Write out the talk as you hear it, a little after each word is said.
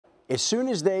as soon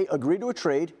as they agree to a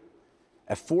trade,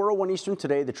 at 4:01 Eastern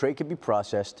today, the trade could be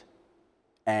processed,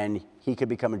 and he could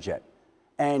become a Jet.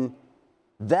 And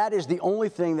that is the only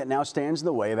thing that now stands in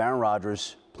the way of Aaron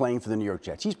Rodgers playing for the New York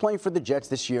Jets. He's playing for the Jets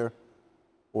this year,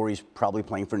 or he's probably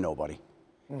playing for nobody.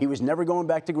 He was never going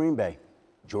back to Green Bay.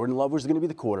 Jordan Love was going to be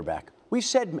the quarterback. We've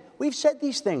said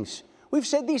these things. We've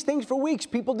said these things for weeks.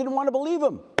 People didn't want to believe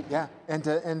him. Yeah, and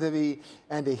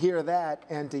to hear that,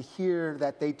 and to hear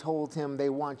that they told him they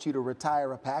want you to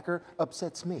retire a Packer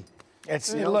upsets me.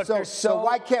 It's, look, so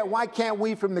why can't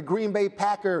we, from the Green Bay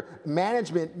Packer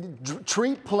management,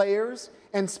 treat players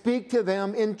and speak to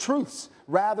them in truths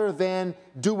rather than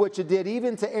do what you did,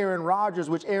 even to Aaron Rodgers,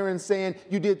 which Aaron's saying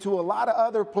you did to a lot of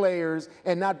other players,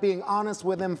 and not being honest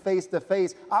with them face to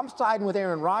face. I'm siding with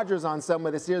Aaron Rodgers on some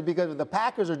of this here, because the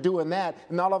Packers are doing that,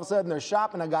 and all of a sudden they're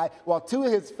shopping a guy, while to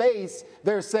his face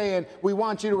they're saying, we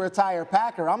want you to retire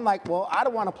Packer. I'm like, well, I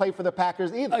don't want to play for the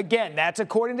Packers either. Again, that's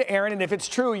according to Aaron, and if it's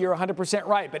true, you're 100%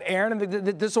 right. But Aaron and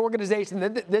this organization,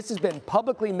 this has been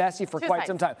publicly messy for quite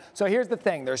some time. So here's the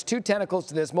thing. There's two tentacles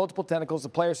to this, multiple tentacles, the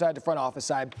player side, the front office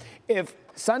side. If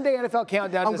Sunday NFL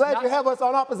Countdown I'm glad you have us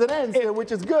on opposite ends here,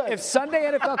 which is good. If Sunday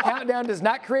NFL Countdown does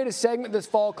not create a segment this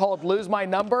fall called Lose My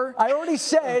Number. I already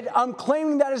said I'm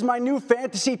claiming that as my new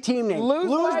fantasy team name.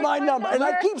 Lose my number. And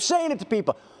I keep saying it to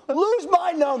people. Lose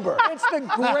my number. It's the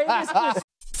greatest.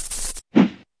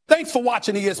 Thanks for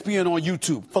watching ESPN on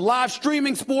YouTube. For live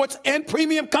streaming, sports, and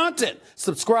premium content,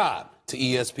 subscribe to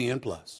ESPN+.